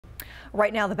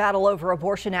Right now, the battle over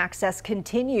abortion access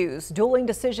continues. Dueling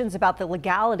decisions about the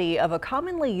legality of a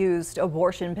commonly used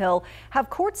abortion pill have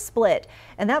courts split,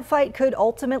 and that fight could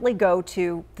ultimately go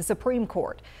to the Supreme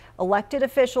Court. Elected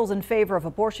officials in favor of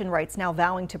abortion rights now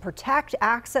vowing to protect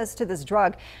access to this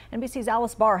drug. NBC's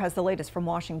Alice Barr has the latest from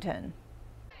Washington.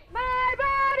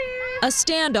 A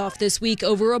standoff this week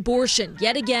over abortion,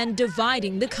 yet again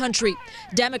dividing the country.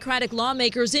 Democratic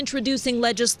lawmakers introducing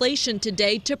legislation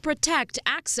today to protect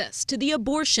access to the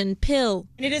abortion pill.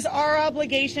 It is our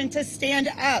obligation to stand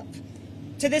up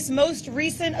to this most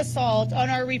recent assault on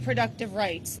our reproductive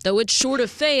rights. Though it's sure to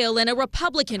fail in a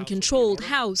Republican-controlled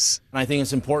House. I think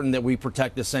it's important that we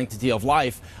protect the sanctity of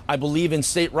life. I believe in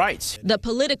state rights. The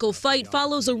political fight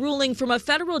follows a ruling from a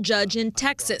federal judge in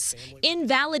Texas,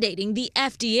 invalidating the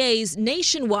FDA's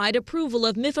nationwide approval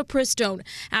of mifepristone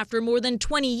after more than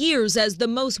 20 years as the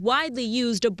most widely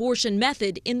used abortion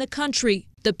method in the country.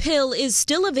 The pill is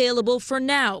still available for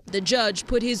now. The judge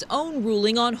put his own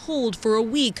ruling on hold for a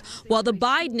week while the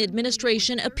Biden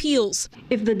administration appeals.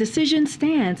 If the decision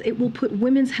stands, it will put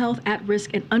women's health at risk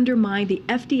and undermine the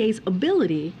FDA's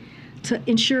ability to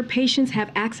ensure patients have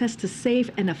access to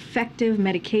safe and effective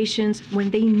medications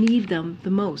when they need them the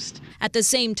most. At the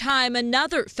same time,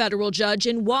 another federal judge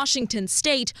in Washington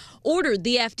state ordered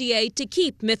the FDA to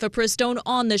keep mifepristone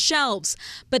on the shelves.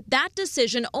 But that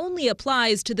decision only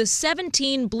applies to the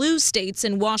 17 blue states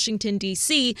in Washington,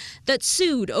 D.C. that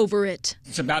sued over it.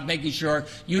 It's about making sure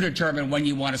you determine when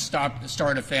you want to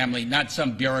start a family, not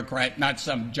some bureaucrat, not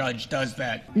some judge does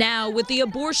that. Now, with the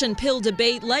abortion pill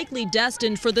debate likely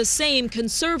destined for the same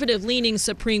conservative-leaning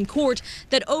Supreme Court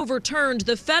that overturned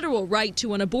the federal right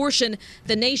to an abortion,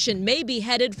 the nation may be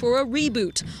headed for a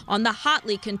reboot on the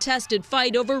hotly contested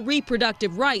fight over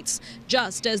reproductive rights,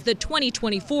 just as the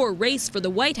 2024 race for the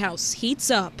White House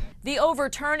heats up. The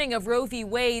overturning of Roe v.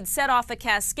 Wade set off a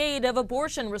cascade of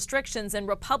abortion restrictions in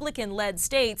Republican-led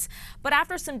states. But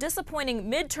after some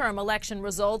disappointing midterm election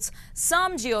results,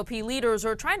 some GOP leaders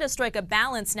are trying to strike a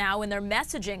balance now in their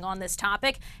messaging on this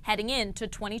topic heading into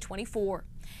 2024.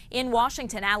 In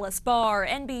Washington, Alice Barr,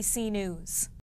 NBC News.